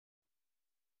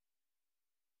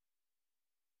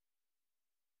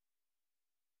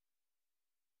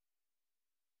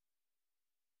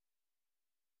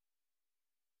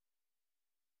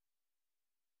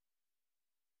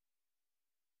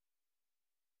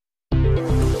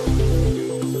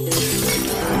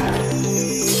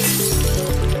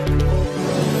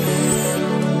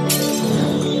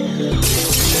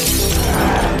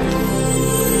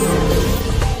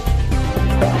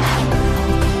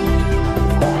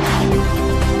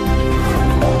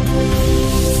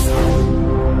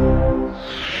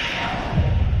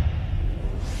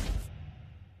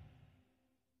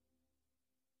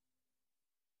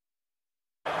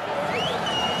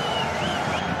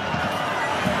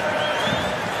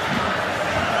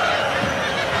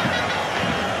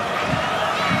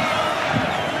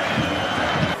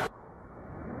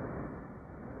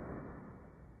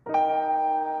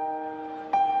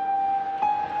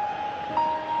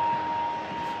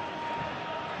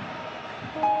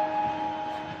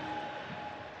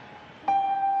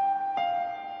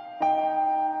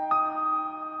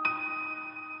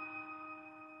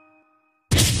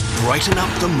brighten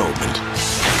up the moment.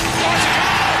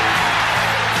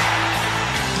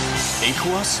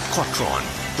 Aquos Quatron,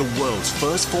 the world's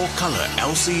first 4-color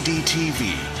LCD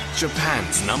TV.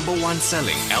 Japan's #1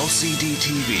 selling LCD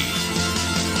TV.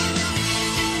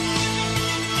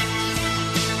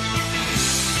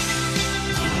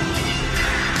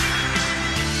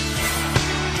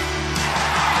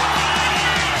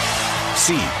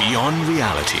 See beyond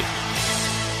reality.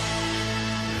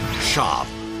 Sharp.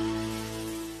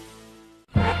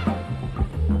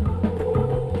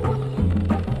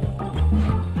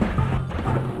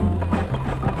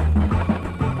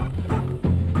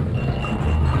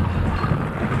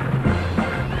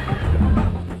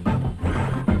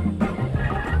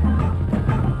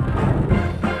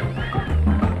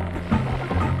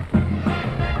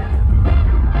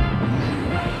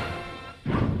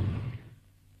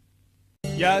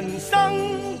人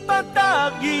生不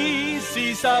得已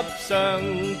是10常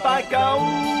8九，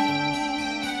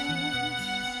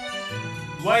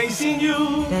為善要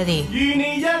與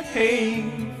你一起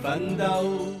奮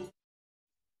鬥。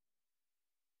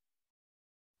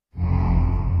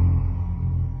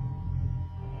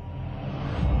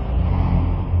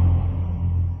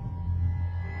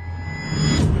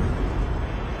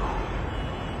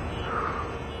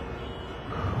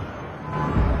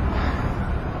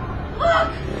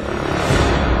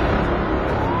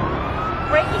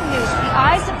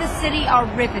Are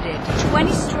riveted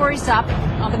 20 stories up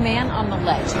on the man on the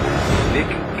ledge. Nick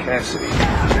Cassidy,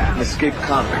 an escaped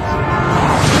convict.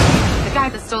 The guy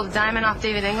that stole the diamond off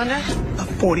David Englander? A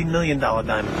 $40 million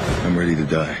diamond. I'm ready to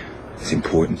die. It's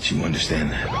important you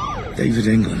understand that. David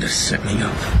Englander set me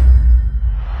up.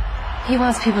 He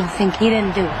wants people to think he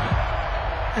didn't do it.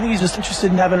 I think he's just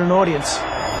interested in having an audience.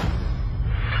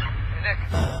 Nick.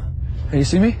 Hey, you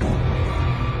see me?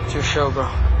 It's your show, bro.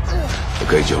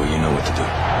 Okay, Joey, you know what to do.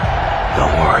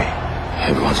 Don't worry.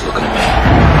 Everyone's looking at me.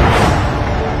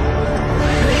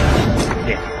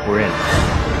 Yeah, we're in.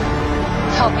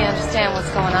 Help me understand what's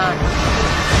going on.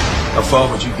 How far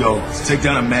would you go to take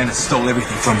down a man that stole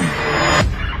everything from you?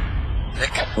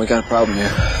 Nick, we got a problem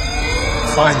here.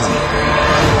 Finally.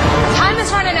 Time is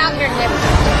running out here, Nick.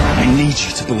 I need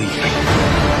you to believe me.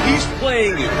 He's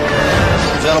playing you.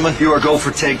 Gentlemen, you are go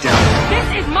for takedown.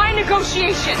 This is my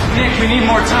negotiation. Nick, we need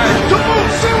more time. Don't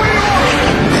move! Stay where you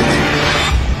are!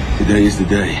 Today is the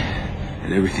day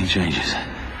that everything changes.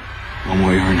 One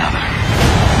way or another.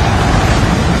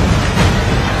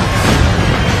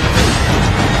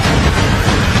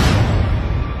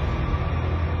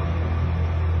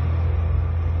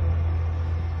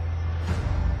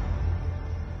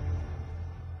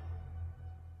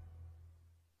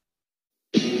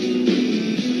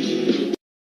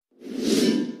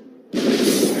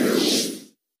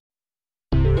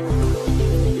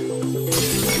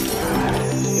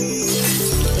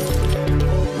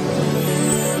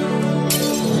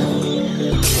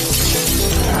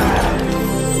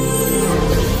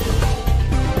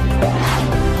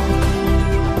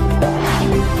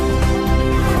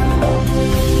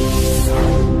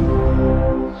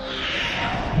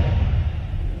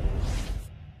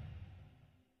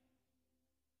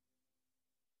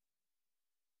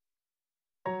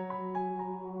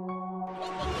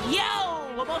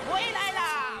我们回来啦！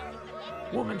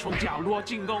我们从角落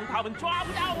进攻，他们抓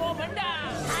不到我们的。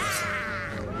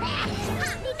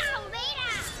你倒霉啦！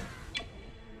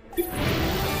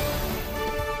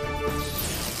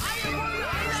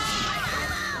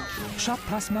 Shop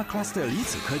Plasma Cluster 离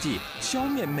子科技消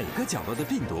灭每个角落的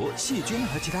病毒、细菌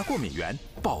和其他过敏源，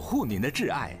保护您的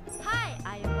挚爱。